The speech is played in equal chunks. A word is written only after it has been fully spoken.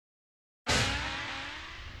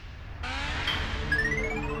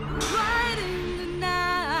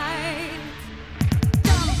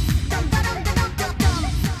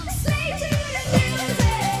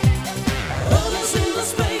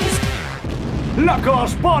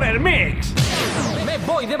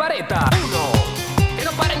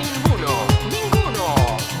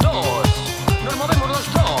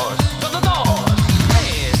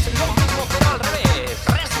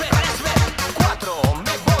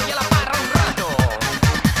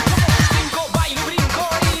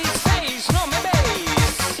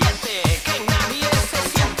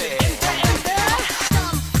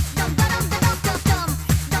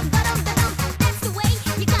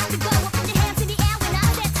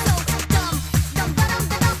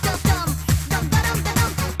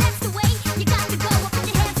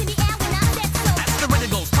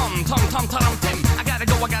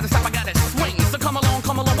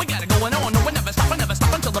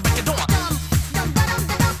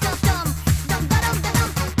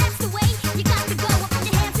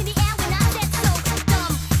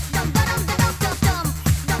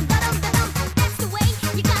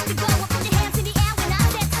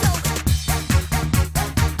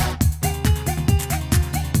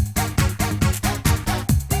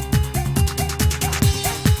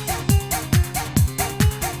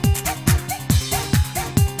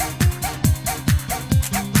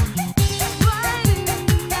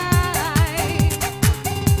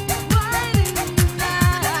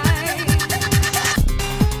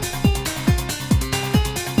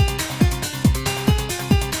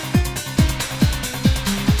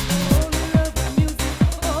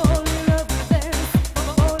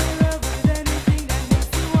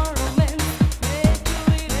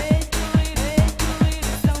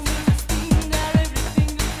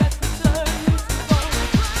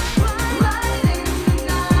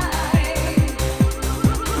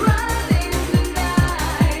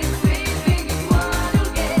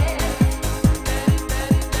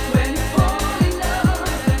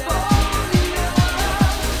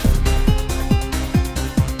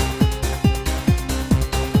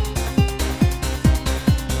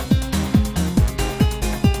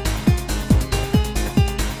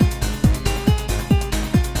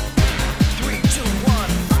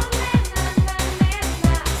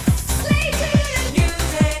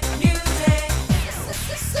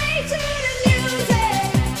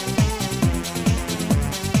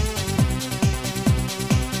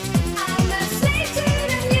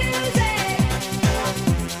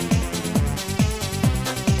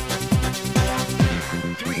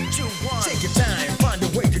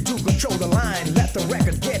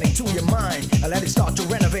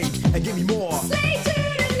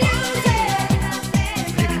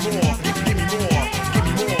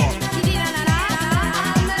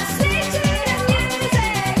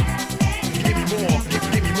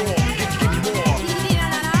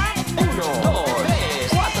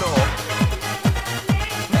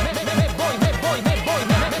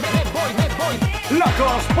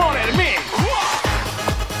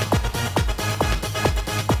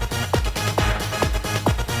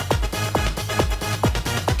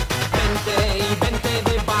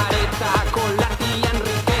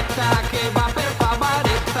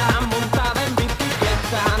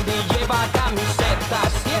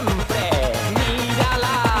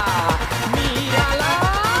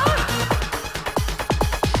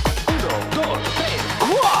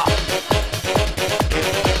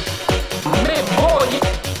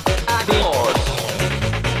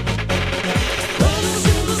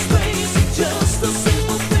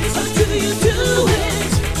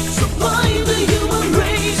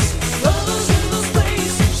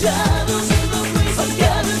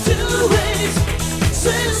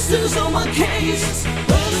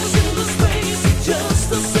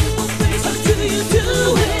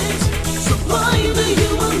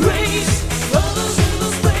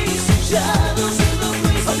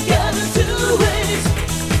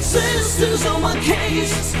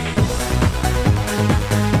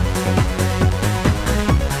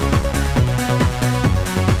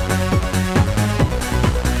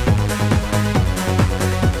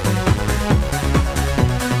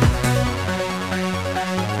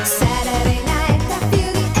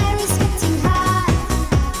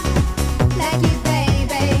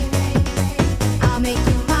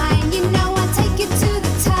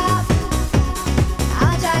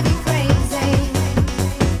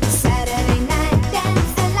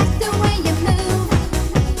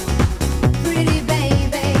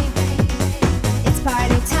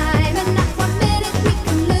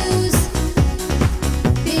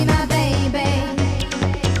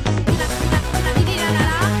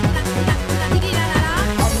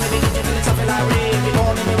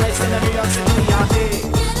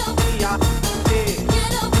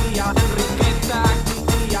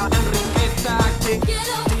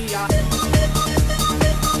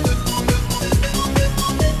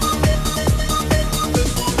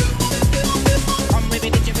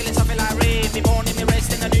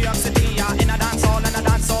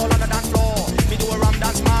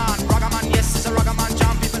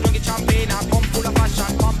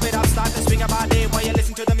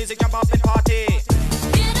listen to the music, jump up and party.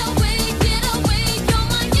 Get away, you're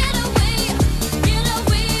my getaway. Get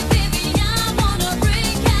away, baby, I wanna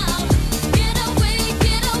break out. Get away,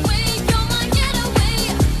 you're my getaway.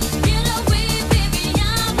 Get away, baby,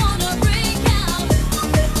 I wanna break out.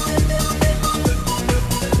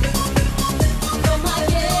 You're my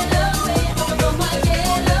getaway, you're my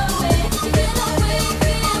getaway. Get away,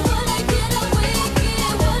 I wanna get away,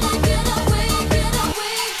 I wanna get away, get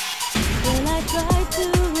away. Well, I tried to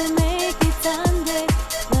make it Sunday,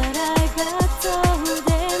 but I got so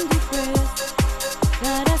damn depressed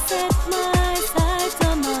that I set my sights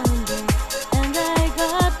on Monday, and I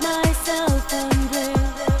got myself undressed.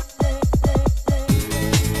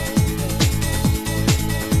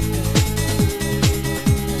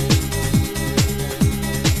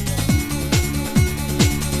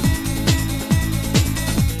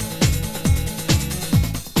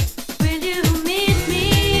 Will you meet me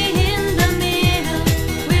in the middle?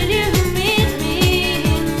 Will you meet me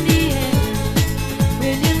in the end?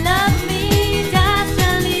 Will you love me just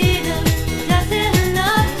a little, just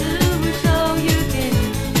enough to show you care?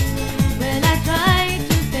 Well, I tried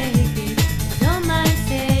to fake it, don't mind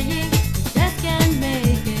saying, just can't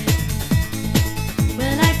make it.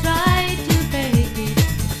 Well, I tried to fake it,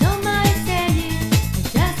 don't mind saying,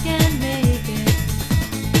 just can't make it.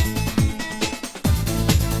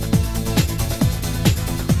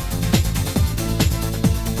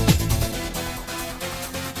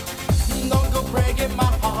 Don't go breaking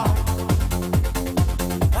my heart.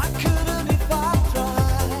 I couldn't if I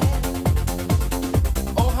tried.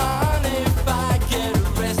 Oh, honey, if I get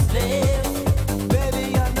restless, baby,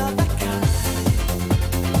 you're not the kind.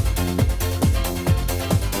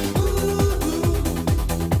 Ooh,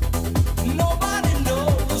 nobody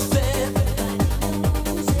knows it.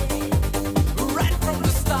 Right from the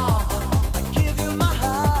start, I give you my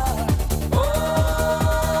heart. Oh,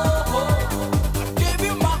 I give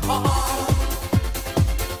you my heart.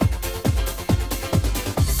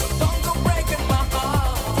 So don't go breaking my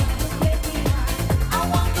heart. I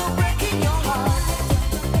want to break in your heart.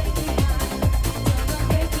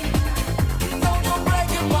 Don't go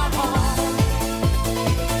breaking my heart.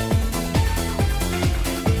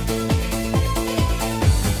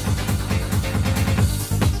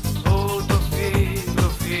 Oh, Tofi,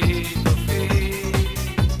 Tofi, Tofi.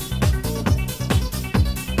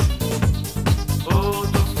 Oh,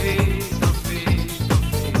 Tofi, Tofi,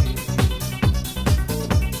 Tofi.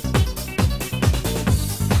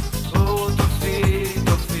 Oh, Tofi,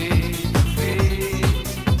 Tofi, Tofi.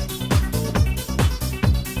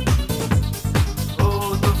 Oh,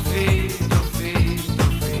 Tofi, Tofi,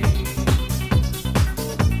 Tofi.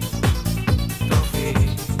 Tofi,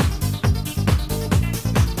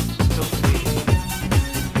 Tofi.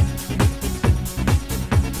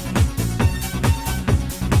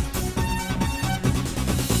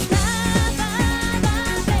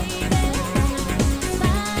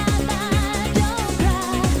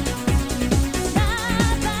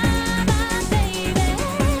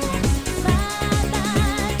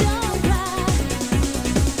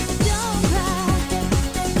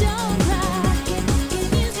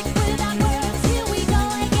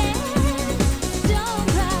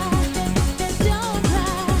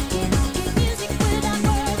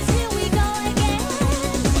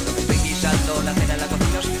 Estoy guisando la cena en la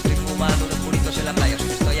cocina, o si estoy fumando unos puritos en la playa, o si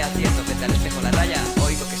me estoy haciendo frente al espejo la raya,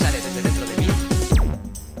 oigo que sale desde dentro de mí.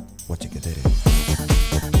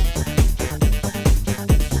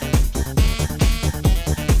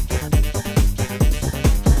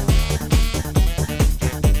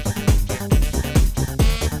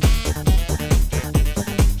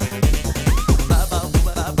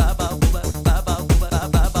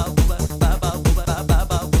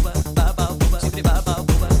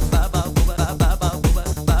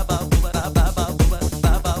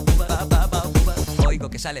 Oigo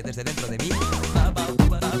que sale desde dentro de mí.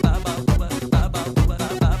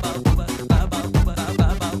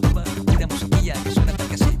 Una musiquilla que suena tal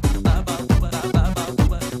que así.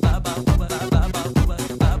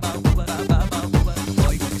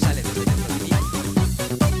 Oigo que sale desde dentro de mí.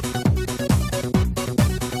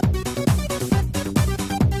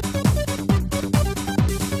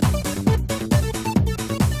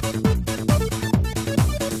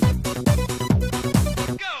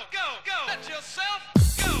 Go, go, go. Let yourself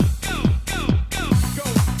go, go, go.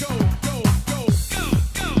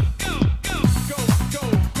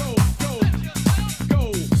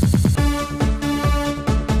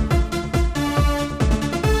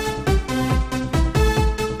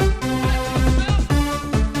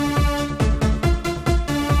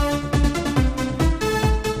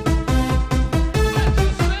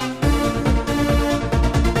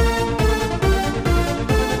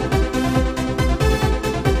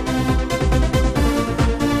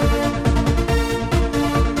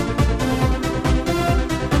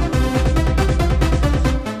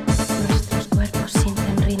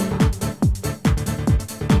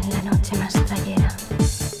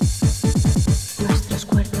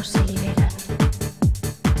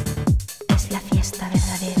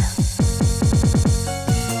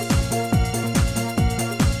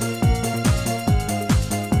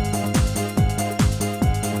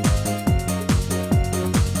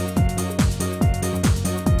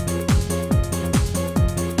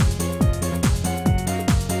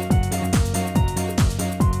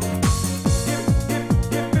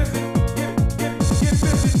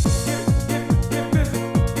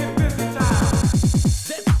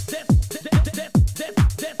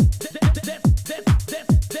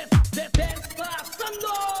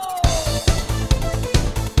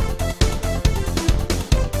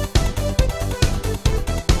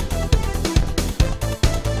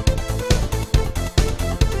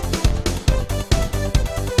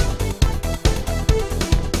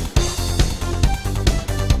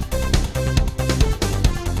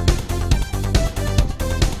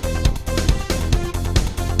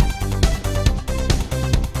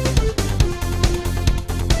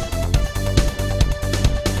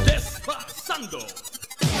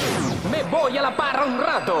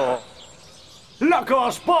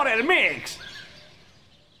 Locos por el Mix.